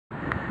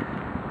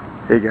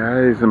Hey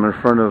guys, I'm in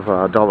front of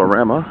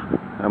Dollarama.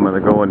 I'm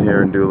going to go in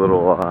here and do a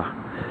little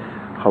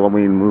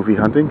Halloween movie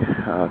hunting.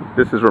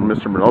 This is where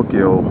Mr.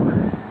 Minocchio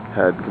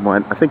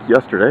went, I think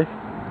yesterday.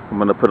 I'm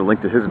going to put a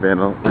link to his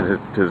video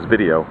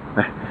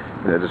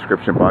in the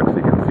description box so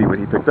you can see what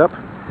he picked up.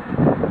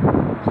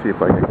 See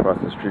if I can cross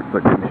the street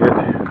without getting hit,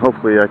 and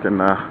hopefully I can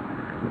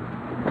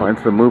find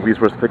some movies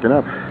worth picking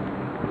up.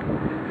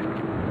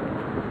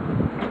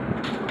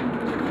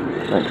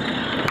 Thanks.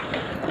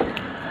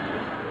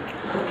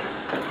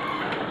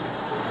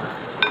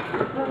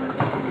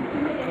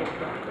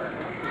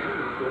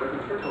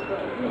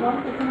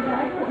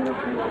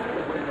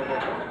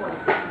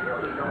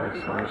 Okay,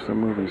 so there's some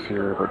movies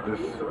here, but this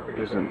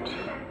isn't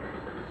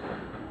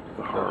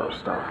the horror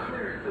stuff.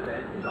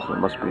 So there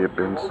must be a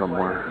bin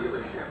somewhere.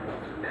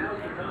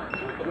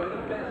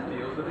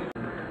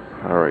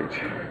 Alright,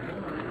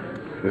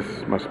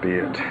 this must be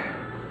it.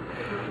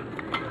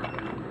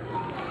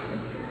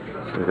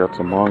 So we got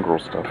some mongrel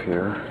stuff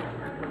here.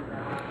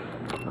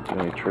 That's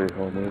a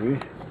Trejo movie.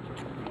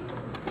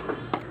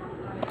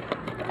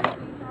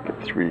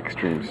 Get 3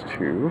 Extremes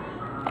 2,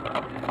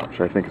 which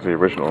I think is the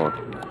original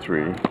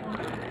 3.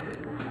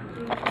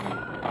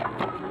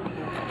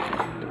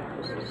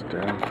 This is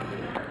Death,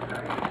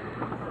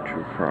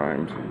 True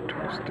Crimes, and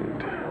Twisted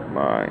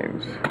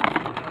Minds.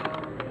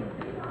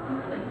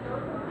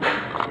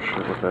 Not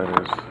sure what that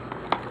is.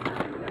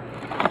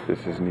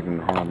 This isn't even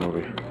a horror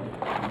movie.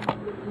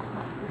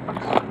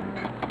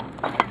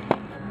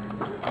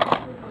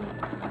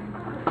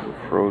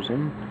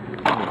 Frozen. I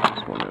don't know what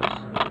this one is.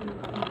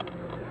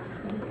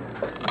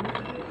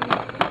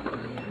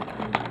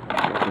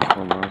 Got this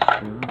one last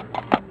year.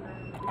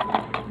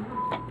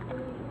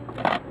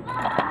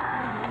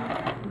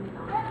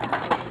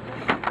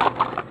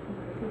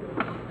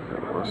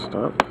 Got more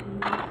stuff.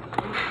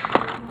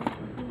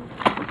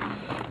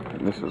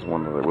 And this is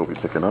one that I will be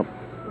picking up.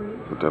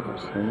 The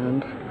Devil's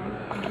Hand.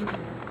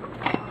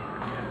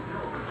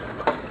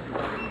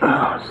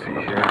 Let's see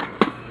here.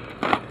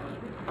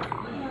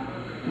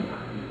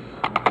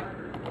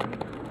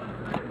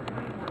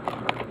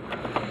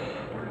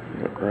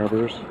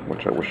 Grabbers,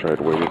 which I wish I had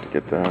waited to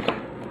get that.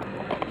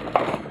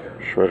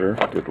 Shredder,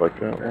 did like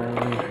that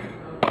one.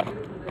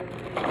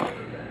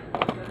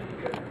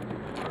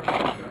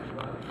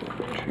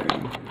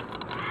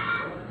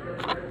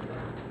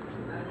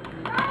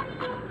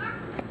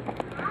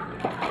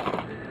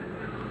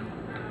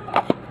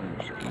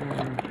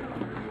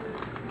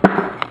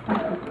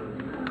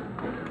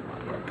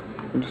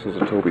 This is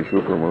a Toby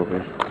Hooper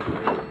movie.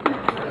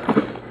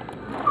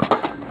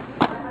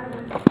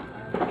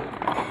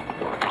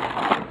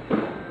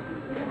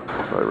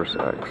 Virus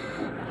X.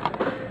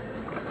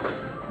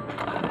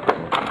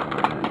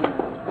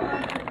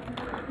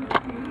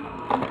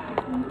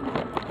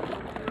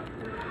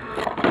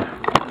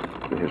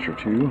 The Hitcher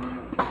 2.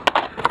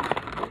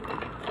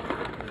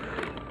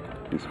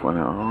 These Fun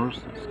Hours.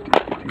 It's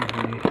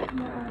DVD.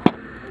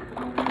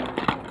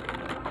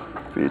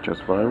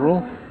 VHS Viral.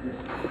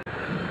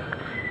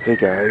 Hey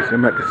guys,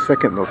 I'm at the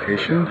second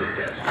location.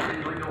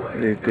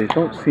 They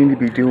don't seem to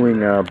be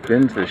doing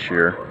bins this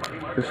year.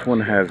 This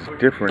one has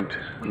different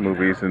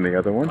movies than the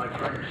other one.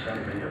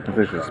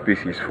 This is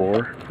Species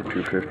 4 for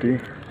 $2.50.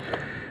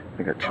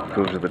 They got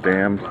Village of the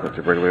Damned, that's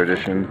a regular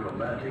edition.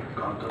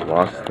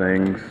 Lost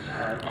Things,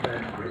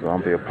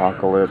 Zombie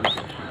Apocalypse,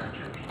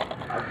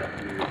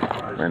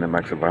 Random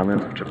Acts of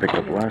Violence, which I picked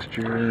up last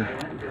year.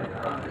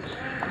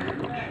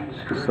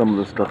 Some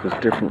of the stuff is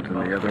different than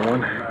the other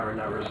one.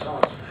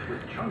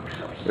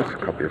 This is a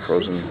copy of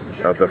Frozen.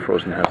 The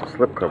Frozen has a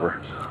slipcover.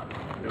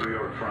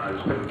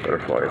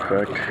 Butterfly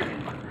Effect.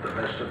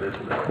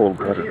 Cold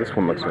Blooded. This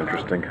one looks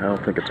interesting. I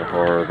don't think it's a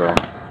horror though.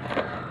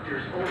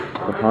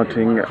 The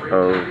Haunting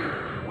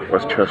of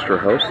Westchester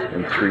House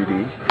in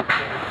 3D.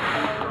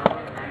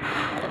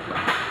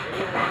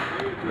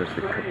 There's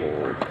a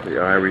couple. The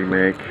Eye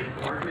remake.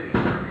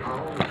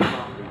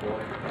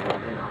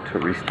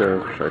 Teresa,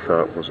 which I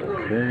thought was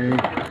okay.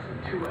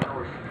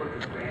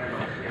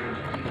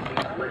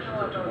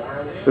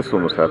 This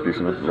one was half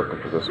decent. I'm looking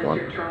for this one.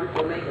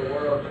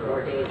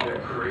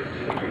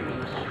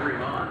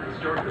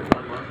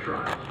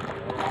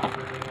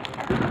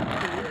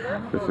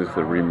 This is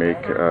the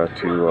remake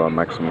to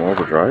Maximum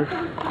Overdrive.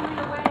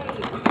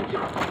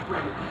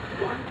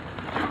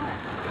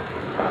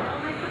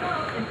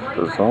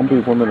 The Zombie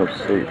Woman of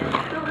Satan.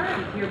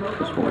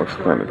 This one looks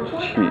kind of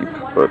cheap,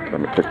 but let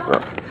me pick it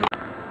up.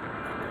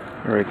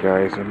 Alright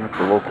guys, I'm at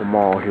the local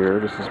mall here.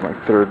 This is my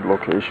third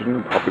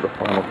location, probably the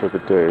final for the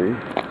day.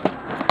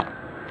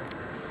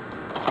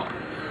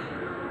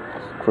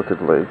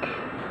 Crooked Lake.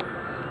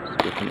 It's a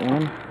different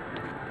one.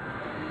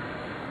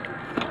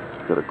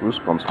 Got a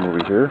Goosebumps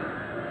movie here.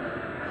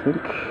 I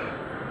think.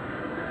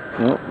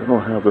 No, we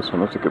don't have this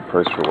one. That's a good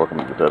price for Welcome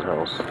to the Dead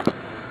House.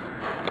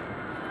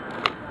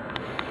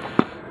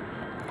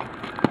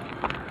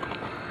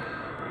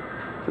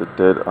 The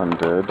Dead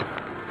Undead.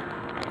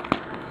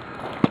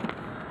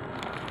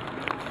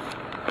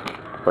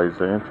 By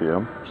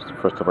Xanthium. It's the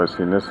first time I've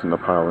seen this in the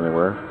pile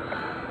anywhere.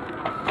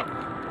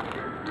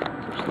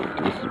 There's the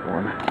this is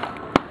one.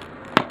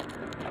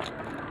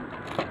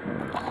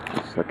 It's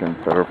the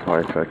second Butterfly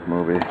Effect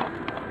movie.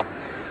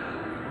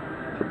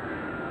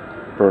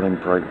 Burning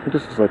Bright. I think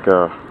this is like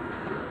a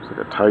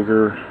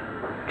tiger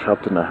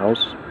trapped in a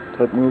house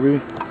type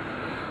movie.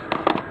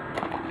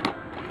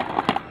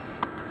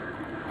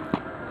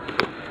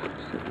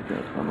 Let's see if we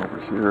got one over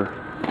here.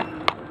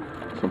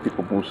 Some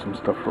people move some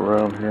stuff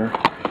around here.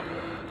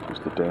 There's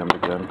the Damned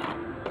again.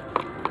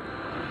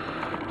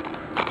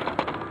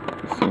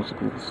 It seems to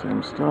be the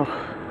same stuff.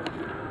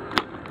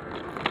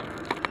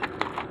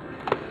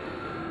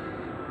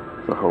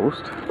 The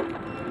Host.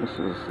 This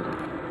is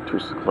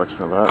just a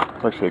collection of that.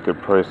 It's actually a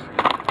good price.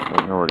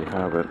 I already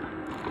have it.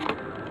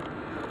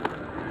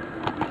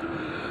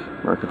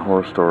 American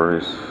Horror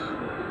Stories.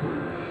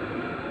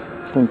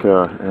 I think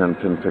Aaron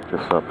Pin picked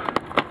this up.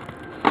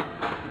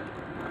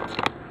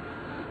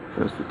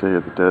 There's the Day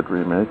of the Dead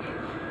remake.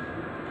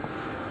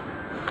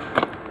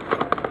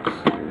 Let's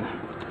see.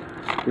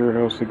 Spear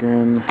House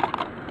again.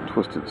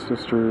 Twisted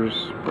Sisters.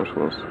 First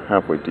one was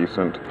halfway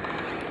decent.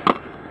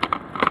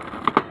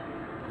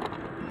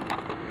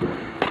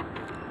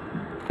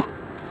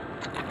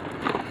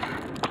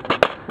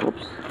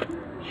 Oops.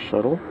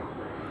 Shuttle.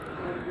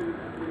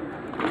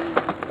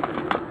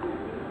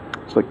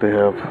 It's like they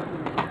have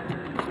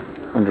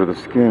Under the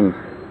Skin.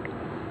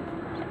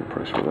 That's a good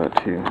price for that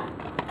too.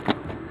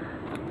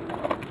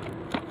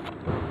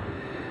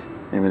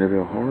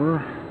 Amityville Horror.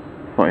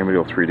 Oh,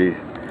 Amityville 3D.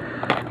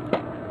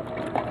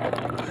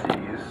 Let's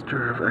see.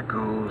 Stir of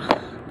Echoes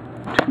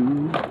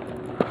 2.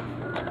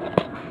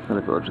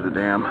 Gotta go to the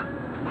dam. I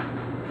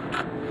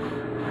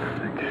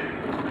think.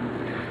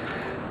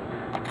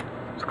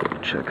 Let's go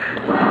check.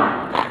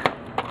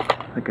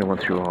 I think I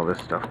went through all this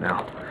stuff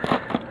now.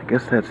 I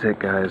guess that's it,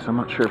 guys. I'm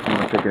not sure if I'm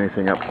going to pick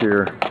anything up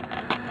here,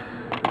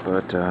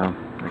 but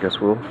I guess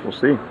we'll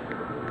see.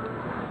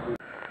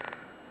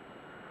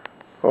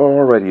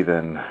 Alrighty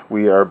then,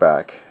 we are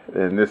back,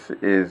 and this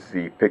is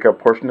the pickup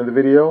portion of the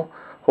video.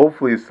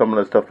 Hopefully some of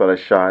the stuff that I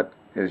shot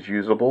is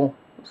usable,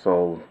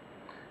 so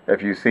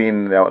if you've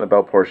seen the out and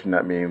about portion,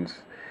 that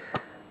means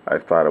I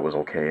thought it was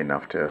okay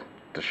enough to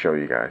show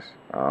you guys.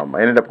 I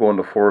ended up going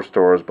to 4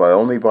 stores, but I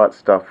only bought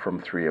stuff from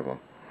 3 of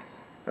them.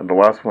 And the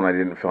last one I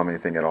didn't film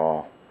anything at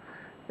all,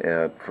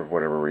 for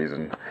whatever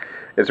reason.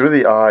 It's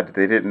really odd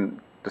they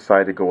didn't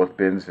decide to go with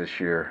bins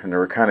this year, and they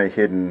were kind of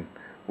hidden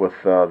with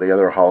the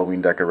other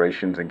Halloween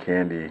decorations and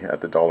candy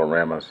at the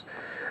Dollaramas.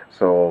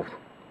 So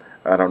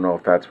I don't know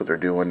if that's what they're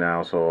doing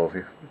now. So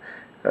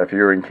if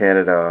you're in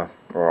Canada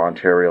or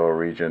Ontario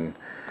region,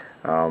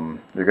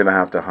 you're going to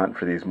have to hunt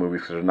for these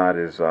movies because they're not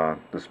as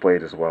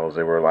displayed as well as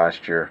they were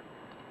last year.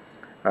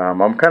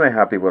 I'm kind of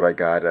happy with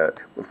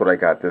what I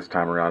got this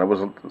time around.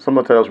 Some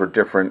of the titles were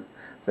different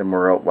than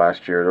were out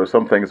last year. There were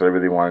some things I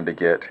really wanted to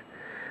get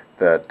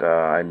that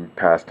I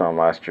passed on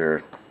last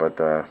year, but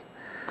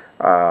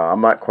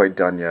I'm not quite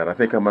done yet. I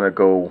think I'm gonna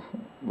go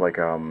like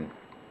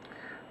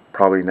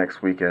probably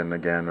next weekend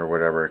again or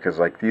whatever, because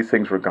like these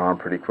things were gone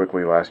pretty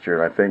quickly last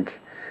year, and I think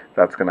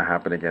that's gonna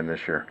happen again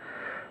this year.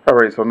 All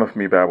right, so enough of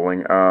me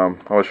babbling.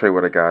 I'll show you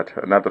what I got.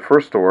 And at the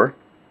first store,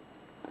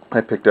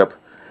 I picked up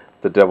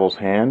The Devil's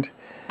Hand.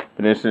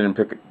 Been interested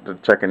in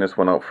checking this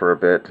one out for a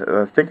bit.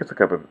 I think it's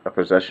like a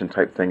possession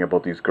type thing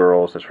about these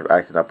girls that sort of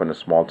acting up in a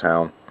small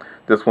town.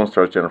 This one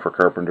stars Jennifer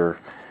Carpenter.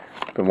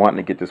 Been wanting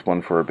to get this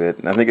one for a bit,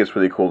 and I think it's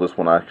really cool this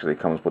one actually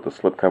comes with a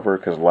slipcover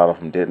because a lot of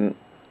them didn't.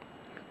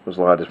 There's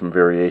a lot of different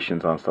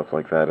variations on stuff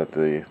like that at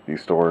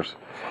these stores.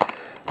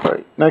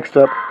 Alright, next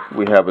up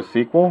we have a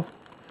sequel,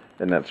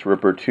 and that's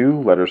Ripper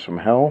 2, Letters from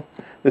Hell.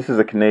 This is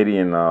a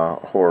Canadian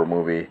horror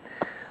movie.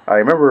 I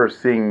remember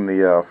seeing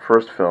the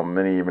first film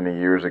many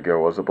years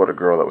ago. It was about a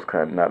girl that was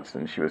kind of nuts,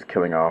 and she was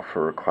killing off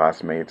her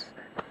classmates.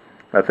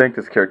 I think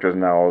this character is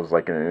now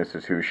like in an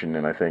institution,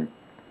 and I think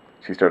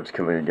she starts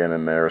killing again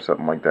in there or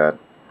something like that.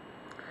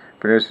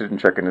 But interested in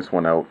checking this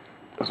one out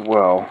as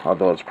well,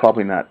 although it's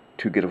probably not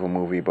too good of a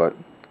movie, but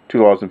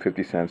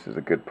 $2.50 is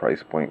a good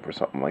price point for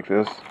something like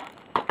this.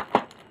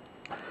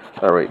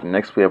 Alright,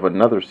 next we have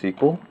another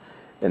sequel,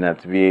 and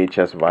that's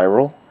VHS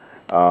Viral.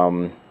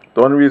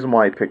 The only reason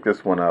why I picked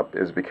this one up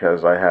is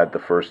because I had the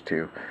first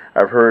 2.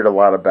 I've heard a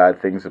lot of bad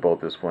things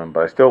about this one,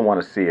 but I still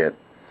want to see it.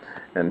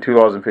 And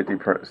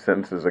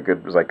 $2.50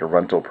 is like a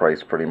rental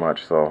price pretty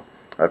much, so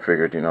I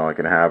figured, I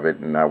can have it,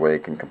 and that way I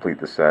can complete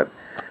the set.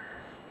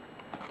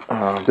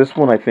 This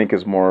one I think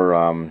is more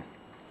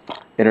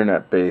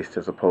internet-based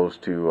as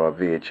opposed to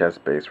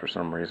VHS-based for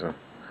some reason.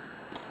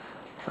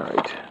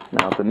 Alright,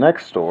 now at the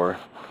next store,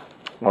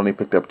 I only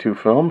picked up 2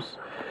 films,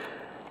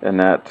 and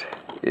that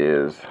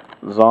is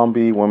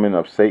Zombie Women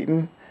of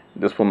Satan.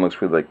 This one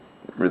looks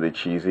really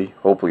cheesy.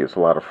 Hopefully it's a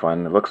lot of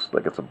fun. It looks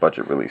like it's a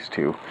budget release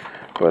too.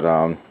 But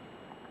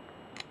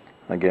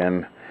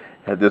again,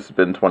 had this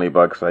been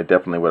 $20, I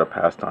definitely would have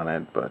passed on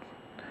it. But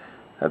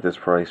at this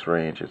price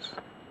range, it's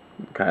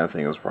the kind of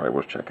thing that was probably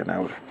worth checking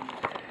out.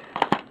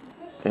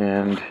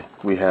 And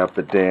we have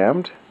The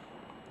Damned.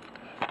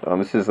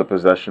 This is a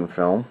possession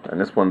film,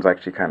 and this one's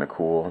actually kind of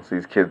cool. It's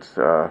these kids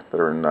that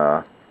are in,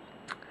 I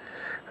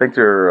think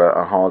they're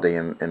on holiday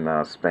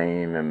in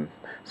Spain, and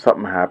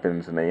something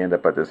happens, and they end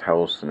up at this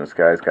house, and this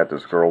guy's got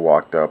this girl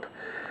locked up,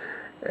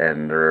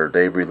 and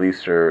they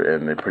released her,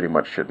 and they pretty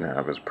much shouldn't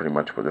have. Is pretty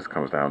much what this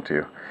comes down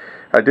to.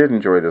 I did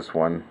enjoy this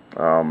one.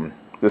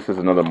 This is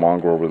another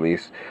mongrel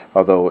release,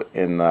 although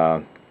in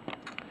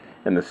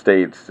the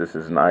States this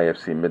is an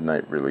IFC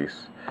midnight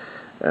release,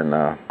 and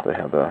they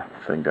have the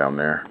thing down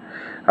there.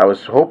 I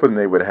was hoping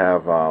they would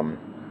have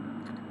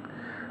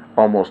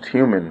Almost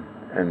Human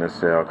in this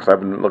sale, because I've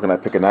been looking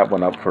at picking that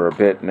one up for a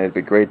bit, and it'd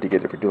be great to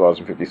get it for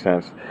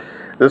 $2.50.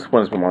 This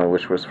one's been on my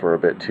wish list for a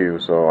bit too,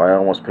 so I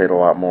almost paid a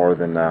lot more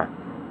than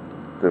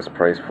this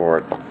price for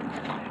it.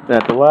 And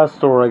at the last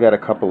store, I got a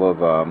couple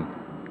of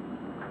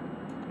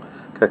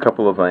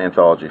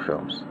anthology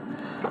films.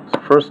 So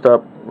first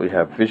up, we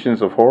have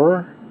Visions of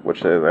Horror,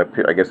 which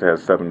I guess it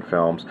has 7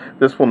 films.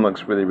 This one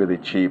looks really, really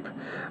cheap.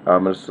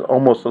 It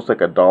almost looks like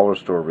a dollar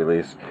store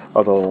release,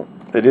 although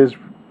it is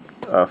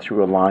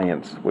through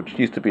Alliance, which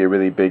used to be a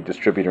really big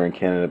distributor in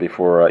Canada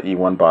before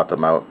E1 bought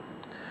them out.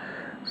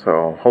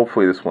 So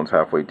hopefully this one's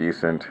halfway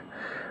decent.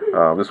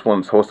 This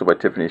one's hosted by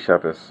Tiffany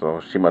Shepis,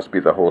 so she must be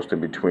the host in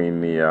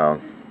between the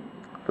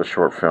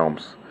short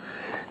films.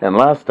 And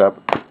last up,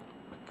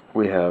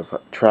 we have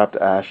Trapped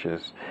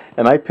Ashes,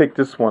 and I picked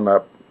this one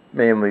up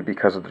mainly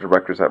because of the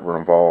directors that were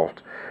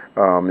involved.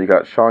 You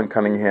got Sean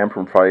Cunningham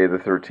from Friday the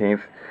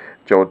 13th,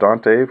 Joe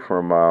Dante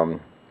from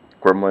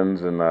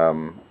Gremlins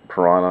and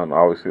Piranha, and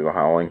obviously The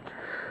Howling,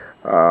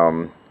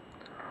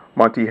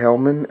 Monty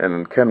Hellman,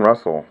 and Ken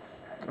Russell.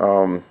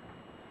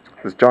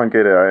 This John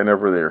Gaeta, I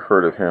never really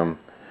heard of him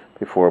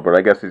before, but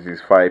I guess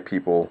these 5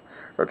 people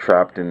are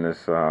trapped in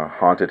this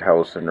haunted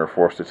house, and they're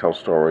forced to tell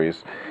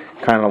stories,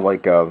 kind of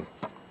like the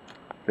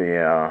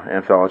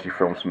anthology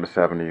films from the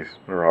 70s,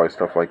 or always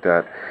stuff like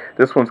that.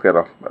 This one's got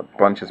a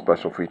bunch of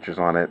special features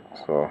on it,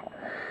 so.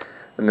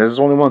 And there's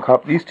only one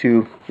copy.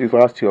 These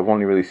last two I've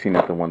only really seen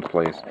at the one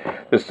place.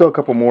 There's still a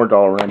couple more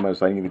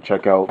Dollaramas I need to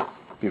check out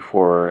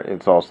before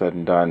it's all said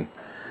and done,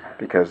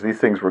 because these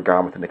things were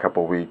gone within a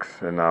couple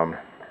weeks, and not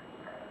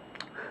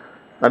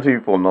too many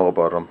people know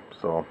about them.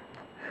 So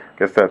I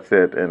guess that's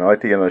it. And I'd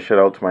like to give a shout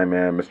out to my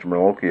man, Mr.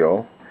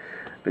 Merlocchio,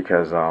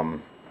 because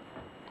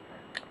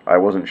I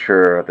wasn't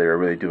sure if they were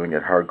really doing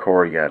it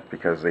hardcore yet,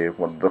 because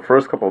the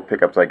first couple of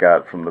pickups I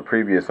got from the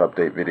previous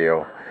update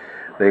video,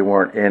 they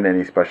weren't in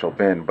any special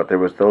bin, but there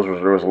was a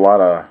lot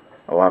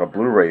of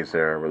Blu-rays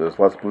there, where there's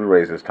less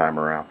Blu-rays this time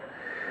around.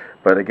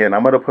 But again,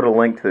 I'm going to put a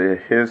link to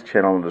his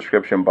channel in the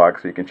description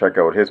box so you can check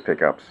out his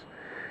pickups,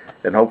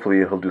 and hopefully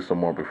he'll do some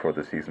more before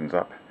the season's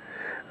up.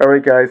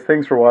 Alright guys,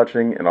 thanks for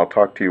watching, and I'll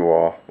talk to you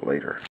all later.